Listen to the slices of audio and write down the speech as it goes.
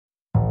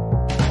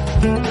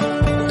Hey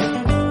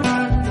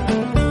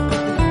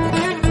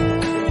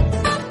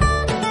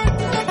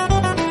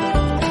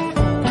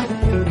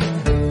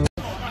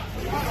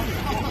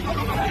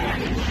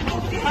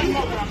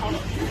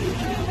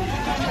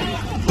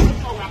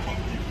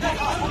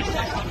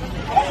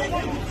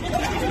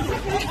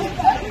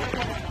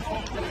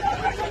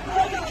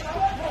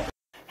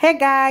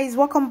guys,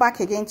 welcome back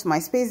again to my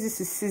space.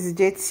 This is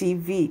CCJ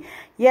TV.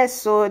 Yes,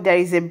 so there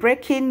is a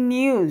breaking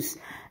news.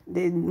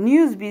 The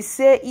news be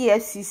say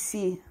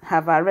Efcc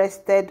have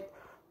arrested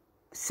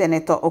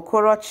Senator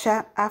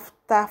Okorocha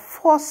after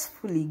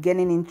forcefully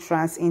gaining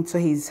entrance into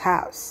his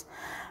house.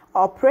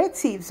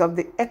 Operatives of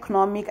the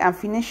Economic and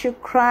Financial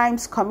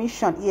Crimes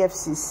Commission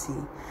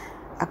 (EFCC),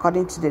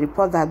 according to the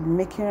report that been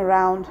making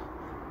round,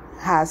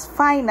 has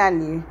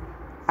finally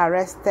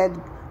arrested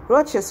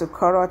Rochas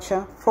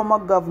Okorocha, former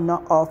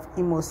governor of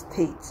Imo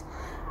State.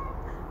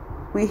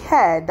 We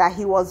heard that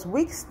he was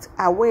whisked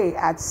away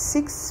at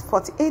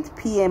 6:48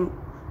 p.m.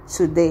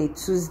 today,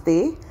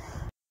 Tuesday.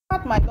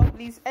 My God,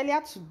 please,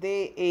 earlier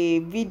today, a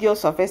video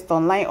surfaced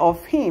online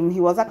of him. He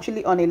was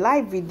actually on a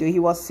live video. He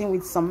was seen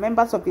with some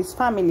members of his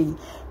family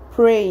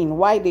praying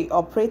while the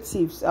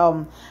operatives,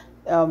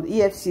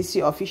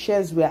 EFCC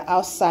officials were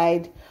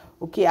outside.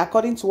 Okay,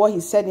 according to what he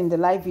said in the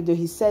live video,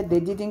 he said they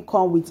didn't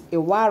come with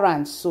a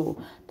warrant,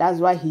 so that's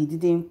why he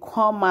didn't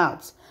come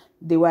out.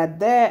 They were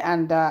there,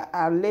 and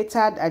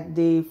later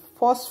they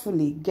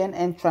forcefully gained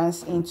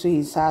entrance into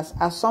his house.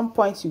 At some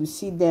point, you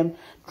see them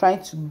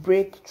trying to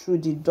break through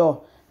the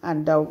door,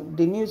 and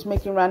the news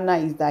making right now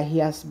is that he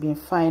has been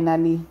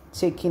finally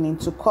taken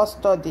into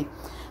custody.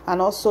 And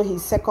also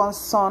his second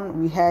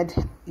son, we heard,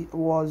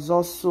 was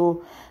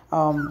also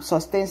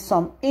sustained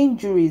some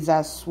injuries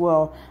as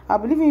well. I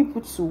believe you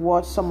put to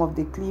watch some of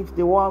the clips,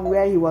 the one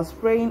where he was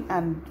praying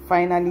and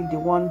finally the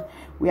one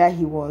where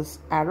he was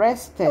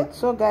arrested.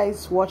 So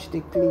guys, watch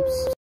the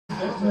clips.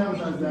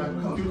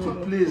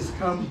 Please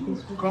come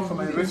for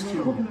my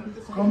rescue.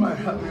 Come and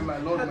help me, my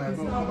Lord, my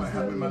God. Come and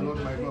help me, my Lord,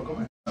 my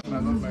God. Come and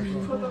help me, my Lord, my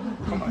God.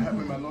 Come and help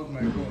me, my Lord,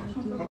 my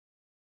God.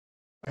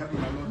 Help me,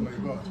 my Lord, my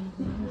God.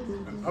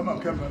 Come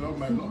and help me, my Lord,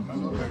 my God. My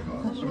Lord, my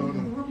God. So,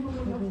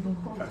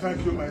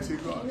 thank you, mighty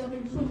God.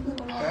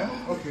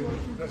 Okay,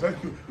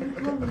 thank you.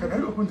 Can I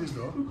open this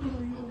door?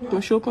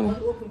 Must you open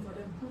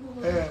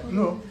it?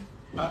 No.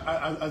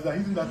 As they're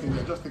hitting that thing,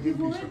 they're just taking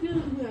pictures.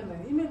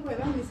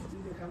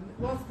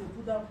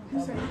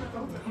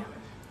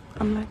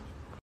 I'm like,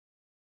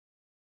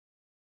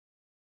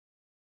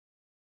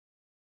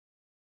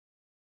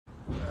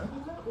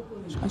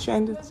 I should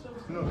end it.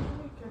 No.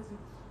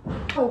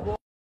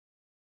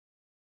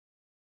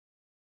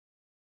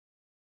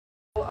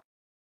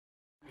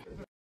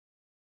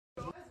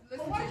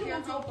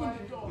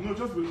 No,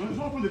 just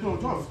open the door.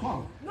 Just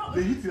come. No.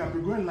 They hit it and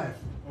we're going live.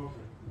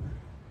 Okay.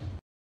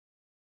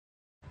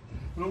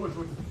 No, wait.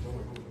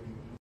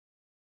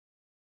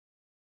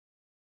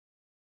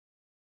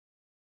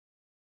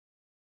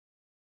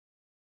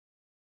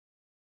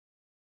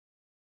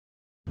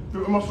 We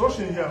must rush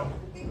in here.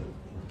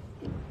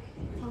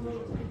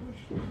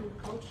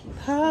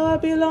 Power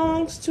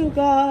belongs to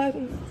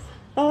God.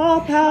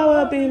 All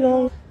power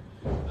belongs.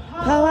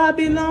 Power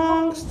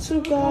belongs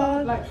to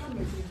God.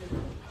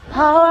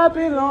 Power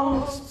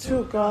belongs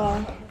to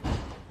God.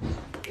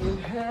 In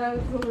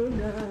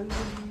heaven and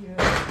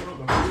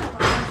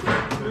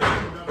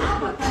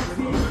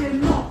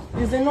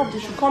It's enough. They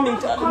should come in.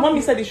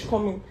 Mommy said they should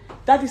come in.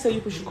 Daddy said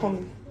you should come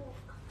in.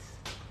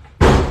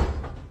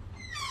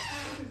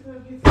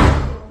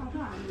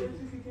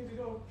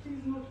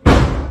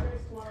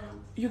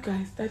 You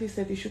guys, Daddy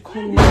said they should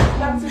come in.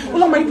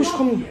 Hold on, you should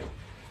come in.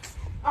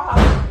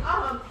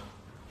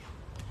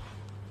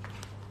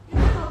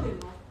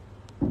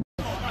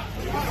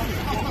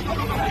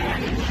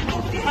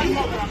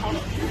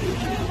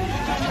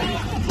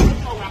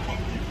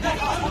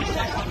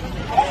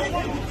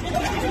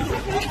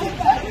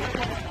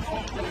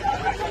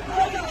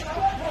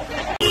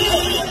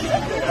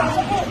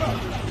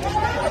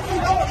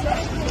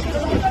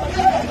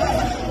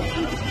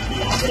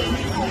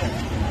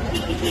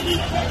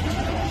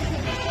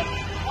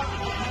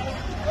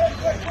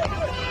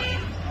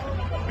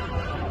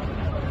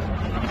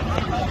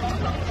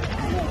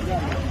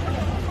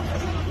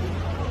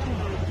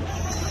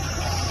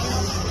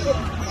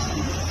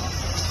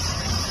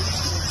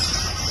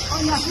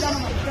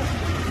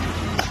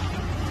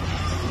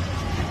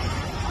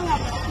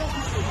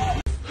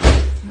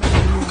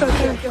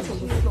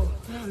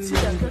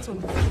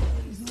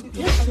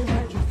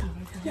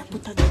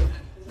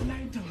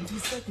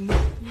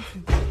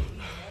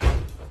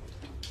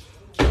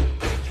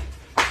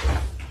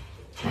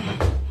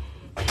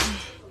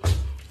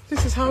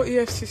 This is how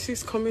EFCC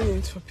is coming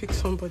in to pick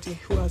somebody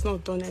who has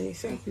not done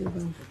anything.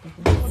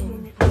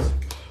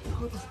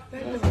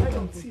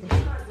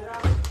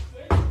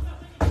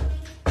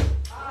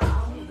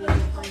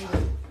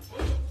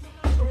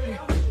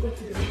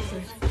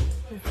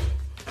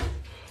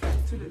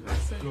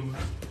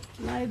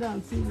 Lie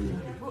down, Celia.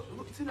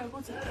 Celia, go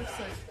to the left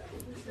side.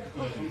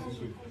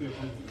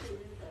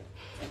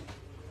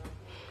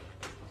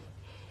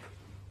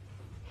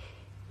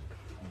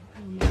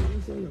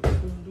 It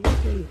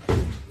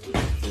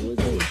was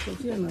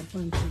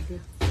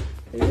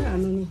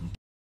a